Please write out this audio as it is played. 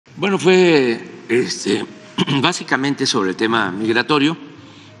Bueno, fue básicamente sobre el tema migratorio.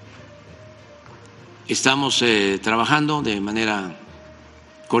 Estamos trabajando de manera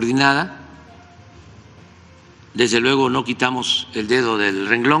coordinada. Desde luego no quitamos el dedo del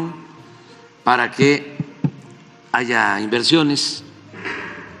renglón para que haya inversiones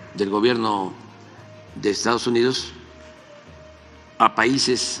del gobierno de Estados Unidos a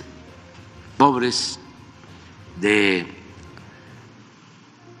países pobres de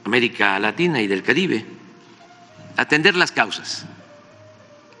América Latina y del Caribe, atender las causas.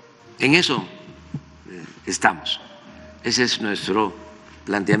 En eso estamos. Ese es nuestro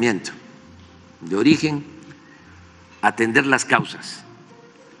planteamiento de origen, atender las causas.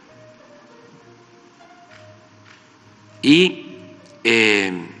 Y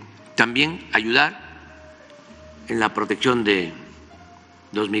también ayudar en la protección de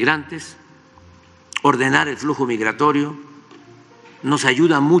los migrantes, ordenar el flujo migratorio. Nos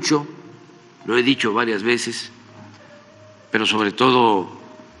ayuda mucho, lo he dicho varias veces, pero sobre todo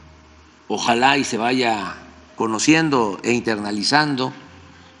ojalá y se vaya conociendo e internalizando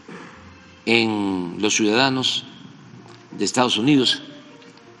en los ciudadanos de Estados Unidos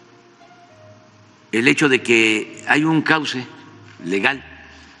el hecho de que hay un cauce legal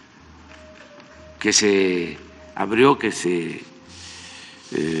que se abrió, que se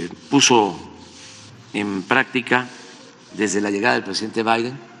puso en práctica desde la llegada del presidente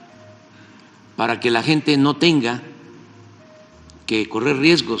Biden, para que la gente no tenga que correr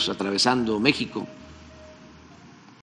riesgos atravesando México